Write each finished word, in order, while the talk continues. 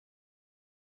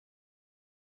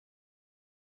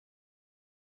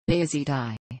Bayezid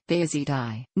I. Bayezid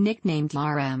I, nicknamed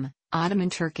Yıldırım, Ottoman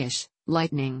Turkish,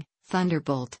 lightning,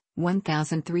 Thunderbolt,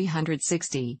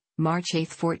 1360, March 8,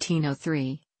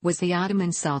 1403, was the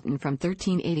Ottoman Sultan from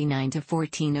 1389 to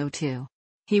 1402.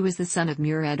 He was the son of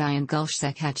Murad I and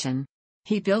Gülçiçek.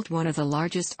 He built one of the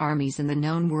largest armies in the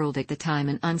known world at the time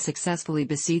and unsuccessfully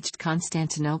besieged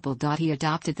Constantinople. He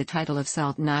adopted the title of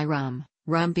Sultan-i Rûm,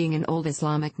 Rûm being an old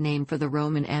Islamic name for the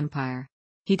Roman Empire.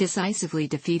 He decisively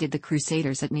defeated the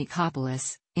Crusaders at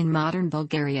Nicopolis, in modern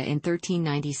Bulgaria in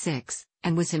 1396,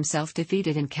 and was himself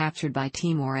defeated and captured by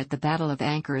Timur at the Battle of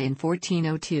Ankara in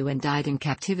 1402 and died in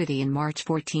captivity in March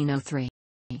 1403.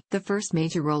 The first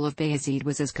major role of Bayezid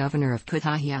was as governor of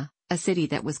Kütahya, a city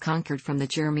that was conquered from the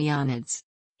Germanids.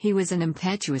 He was an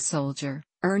impetuous soldier,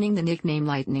 earning the nickname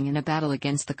Lightning in a battle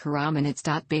against the Karamanids.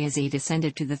 Bayezid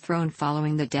ascended to the throne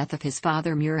following the death of his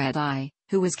father Murad I,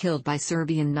 who was killed by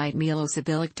Serbian knight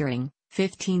Milosevic during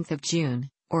 15th of June,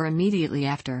 or immediately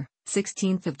after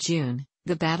 16th of June,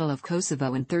 the Battle of Kosovo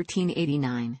in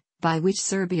 1389, by which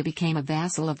Serbia became a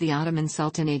vassal of the Ottoman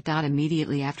Sultanate.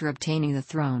 Immediately after obtaining the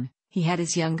throne, he had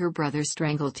his younger brother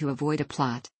strangled to avoid a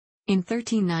plot. In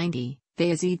 1390,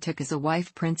 Bayezid took as a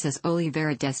wife Princess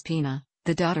Olivera Despina,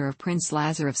 the daughter of Prince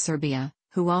Lazar of Serbia,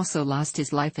 who also lost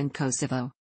his life in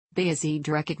Kosovo. Bayezid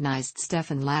recognized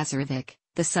Stefan Lazarevic,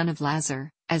 the son of Lazar,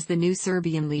 as the new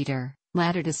Serbian leader,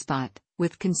 latter despot,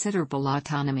 with considerable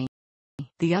autonomy.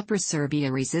 The Upper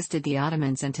Serbia resisted the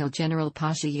Ottomans until General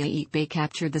Pasha Yaik Bey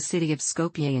captured the city of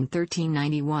Skopje in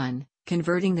 1391,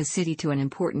 converting the city to an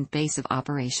important base of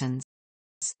operations.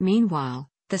 Meanwhile,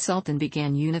 the Sultan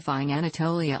began unifying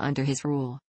Anatolia under his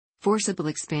rule. Forcible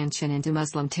expansion into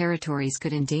Muslim territories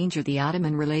could endanger the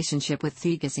Ottoman relationship with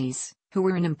Thugazis, who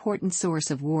were an important source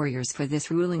of warriors for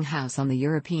this ruling house on the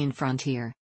European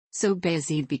frontier. So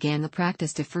Bayezid began the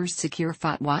practice to first secure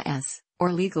fatwas,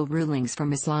 or legal rulings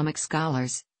from Islamic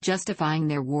scholars, justifying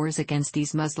their wars against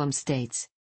these Muslim states.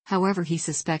 However, he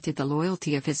suspected the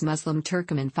loyalty of his Muslim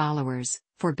Turkoman followers,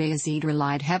 for Bayezid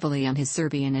relied heavily on his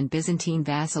Serbian and Byzantine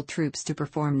vassal troops to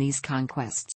perform these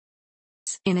conquests.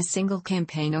 In a single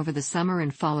campaign over the summer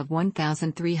and fall of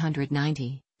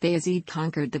 1390, Bayezid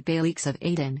conquered the beyliks of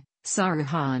Aydın,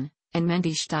 Saruhan, and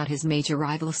Mendesh. His major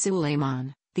rival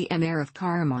Suleiman, the emir of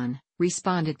Karaman,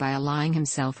 responded by allying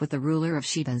himself with the ruler of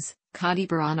Shibas, Qadi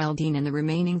Burhan al-Din, and the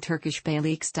remaining Turkish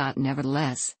beyliks.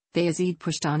 Nevertheless, Bayezid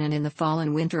pushed on and in the fall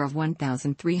and winter of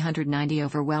 1390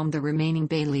 overwhelmed the remaining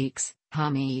beyliks,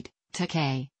 Hamid,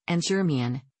 Takay, and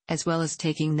Jermian, as well as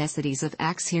taking the cities of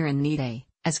Aksir and Niğde,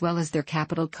 as well as their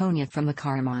capital Konya from the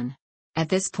Karaman. At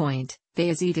this point,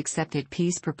 Bayezid accepted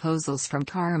peace proposals from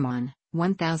Karaman,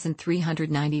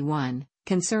 1391,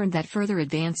 concerned that further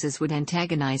advances would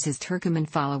antagonize his Turkoman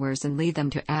followers and lead them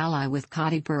to ally with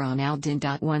Qadi Burhan al-Din.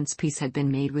 Once peace had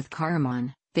been made with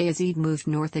Karaman, Bayezid moved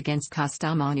north against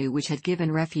Kastamonu, which had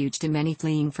given refuge to many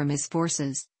fleeing from his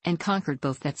forces, and conquered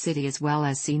both that city as well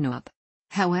as Sinop.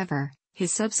 However,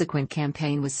 his subsequent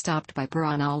campaign was stopped by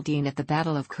Burhan al-Din at the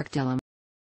Battle of Yıldırım.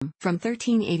 From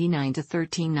 1389 to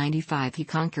 1395 he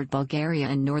conquered Bulgaria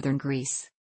and northern Greece.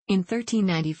 In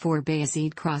 1394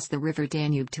 Bayezid crossed the river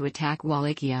Danube to attack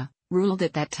Wallachia, ruled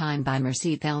at that time by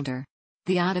Murad Elder.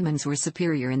 The Ottomans were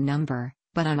superior in number,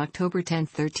 but on October 10,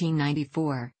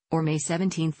 1394, or May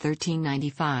 17,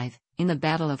 1395, in the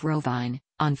Battle of Rovine,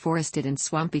 on forested and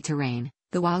swampy terrain,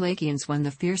 the Wallachians won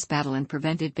the fierce battle and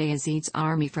prevented Bayezid's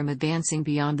army from advancing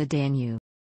beyond the Danube.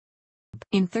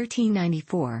 In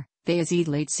 1394, Bayezid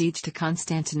laid siege to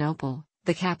Constantinople,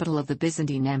 the capital of the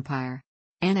Byzantine Empire.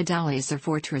 Anadolu's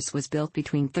fortress was built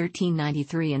between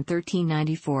 1393 and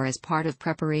 1394 as part of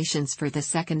preparations for the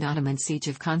Second Ottoman Siege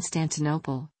of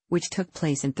Constantinople, which took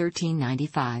place in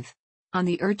 1395. On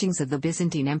the urgings of the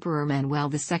Byzantine Emperor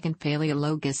Manuel II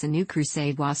Palaeologus, a new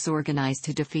crusade was organized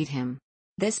to defeat him.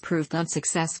 This proved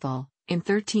unsuccessful. In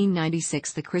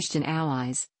 1396 the Christian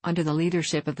allies, under the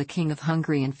leadership of the King of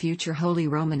Hungary and future Holy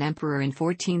Roman Emperor in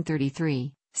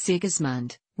 1433,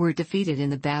 Sigismund, were defeated in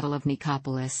the Battle of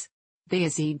Nicopolis.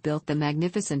 Bayezid built the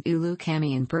magnificent Ulu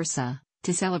Cami in Bursa,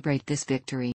 to celebrate this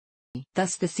victory.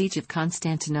 Thus the siege of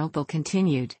Constantinople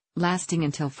continued, lasting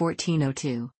until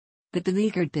 1402. The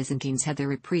beleaguered Byzantines had their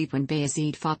reprieve when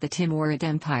Bayezid fought the Timurid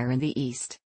Empire in the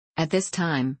east. At this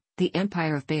time, the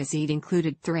empire of Bayezid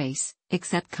included Thrace,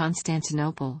 except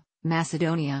Constantinople,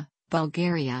 Macedonia,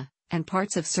 Bulgaria, and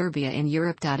parts of Serbia in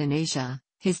Europe. In Asia,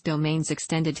 his domains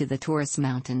extended to the Taurus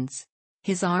Mountains.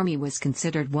 His army was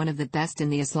considered one of the best in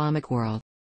the Islamic world.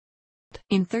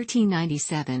 In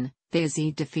 1397,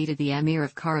 Bayezid defeated the emir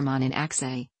of Karaman in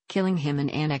Aksaray, killing him and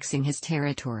annexing his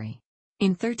territory.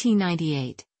 In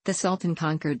 1398, The Sultan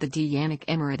conquered the Dianic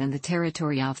Emirate and the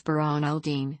territory of Burhan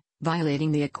al-Din,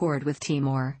 violating the accord with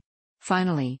Timur.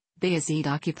 Finally, Bayezid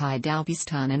occupied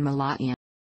Dalbistan and Malatya.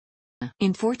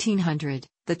 In 1400,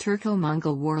 the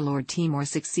Turco-Mongol warlord Timur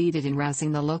succeeded in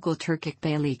rousing the local Turkic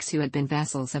beyliks who had been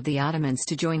vassals of the Ottomans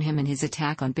to join him in his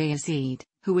attack on Bayezid,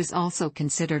 who was also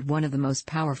considered one of the most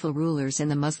powerful rulers in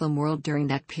the Muslim world during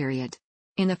that period.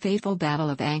 In the fateful Battle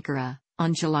of Ankara,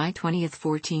 on July 20,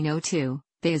 1402,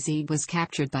 Bayezid was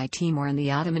captured by Timur and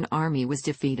the Ottoman army was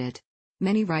defeated.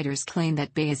 Many writers claim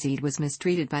that Bayezid was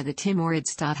mistreated by the Timurid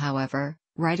state. However,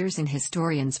 writers and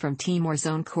historians from Timur's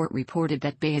own court reported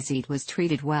that Bayezid was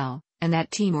treated well, and that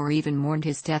Timur even mourned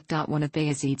his death. One of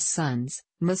Bayezid's sons,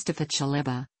 Mustafa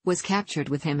Çelebi, was captured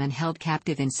with him and held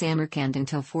captive in Samarkand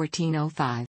until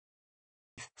 1405.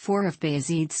 Four of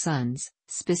Bayezid's sons,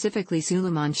 specifically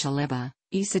Süleyman Çelebi,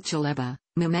 İsa Çelebi,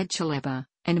 Mehmed Çelebi,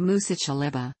 and Musa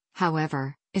Çelebi,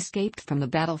 however, escaped from the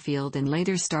battlefield and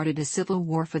later started a civil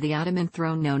war for the Ottoman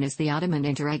throne known as the Ottoman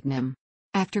Interregnum.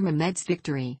 After Mehmed's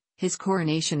victory, his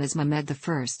coronation as Mehmed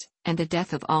I, and the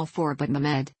death of all four but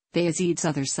Mehmed, Bayezid's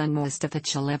other son Mustafa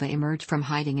Çelebi emerged from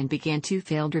hiding and began two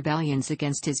failed rebellions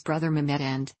against his brother Mehmed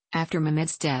and, after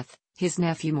Mehmed's death, his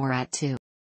nephew Murad II.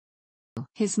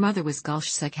 His mother was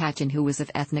Gülçiçek Hatun, who was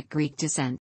of ethnic Greek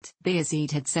descent.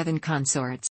 Bayezid had 7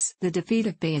 consorts. The defeat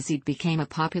of Bayezid became a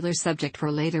popular subject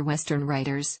for later Western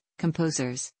writers,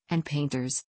 composers, and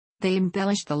painters. They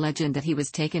embellished the legend that he was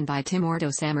taken by Timur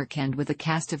to Samarkand with a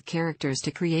cast of characters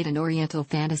to create an Oriental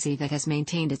fantasy that has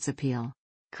maintained its appeal.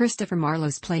 Christopher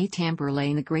Marlowe's play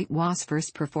Tamburlaine the Great was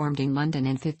first performed in London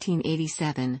in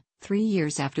 1587, 3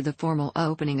 years after the formal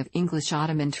opening of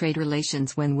English-Ottoman trade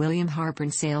relations when William Harburn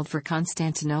sailed for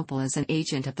Constantinople as an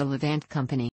agent of the Levant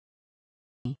Company.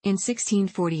 In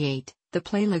 1648, the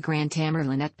play Le Grand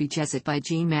Tamerlane at Bayezid by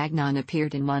G. Magnon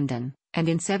appeared in London, and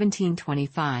in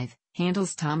 1725,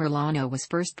 Handel's Tamerlano was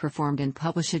first performed and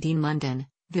published in London.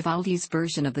 Vivaldi's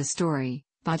version of the story,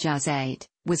 Bayezid,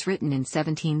 was written in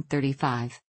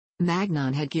 1735.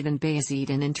 Magnon had given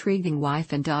Bayezid an intriguing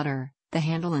wife and daughter. The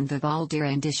Handel and Vivaldi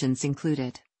renditions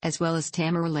included, as well as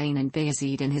Tamerlane and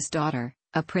Bayezid and his daughter,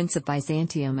 a prince of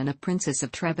Byzantium and a princess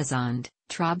of Trebizond,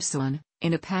 Trabzon,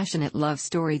 in a passionate love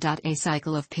story. A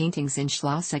cycle of paintings in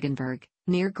Schloss Eggenberg,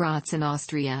 near Graz in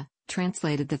Austria,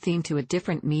 translated the theme to a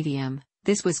different medium.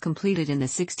 This was completed in the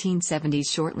 1670s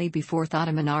shortly before the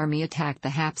Ottoman army attacked the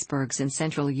Habsburgs in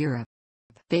Central Europe.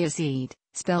 Bayezid,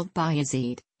 spelled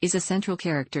Bayezid, is a central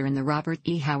character in the Robert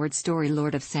E. Howard story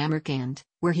Lord of Samarkand,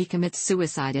 where he commits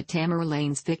suicide at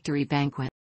Tamerlane's victory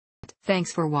banquet.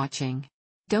 Thanks for watching.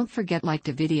 Don't forget to like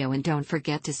the video and don't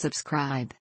forget to subscribe.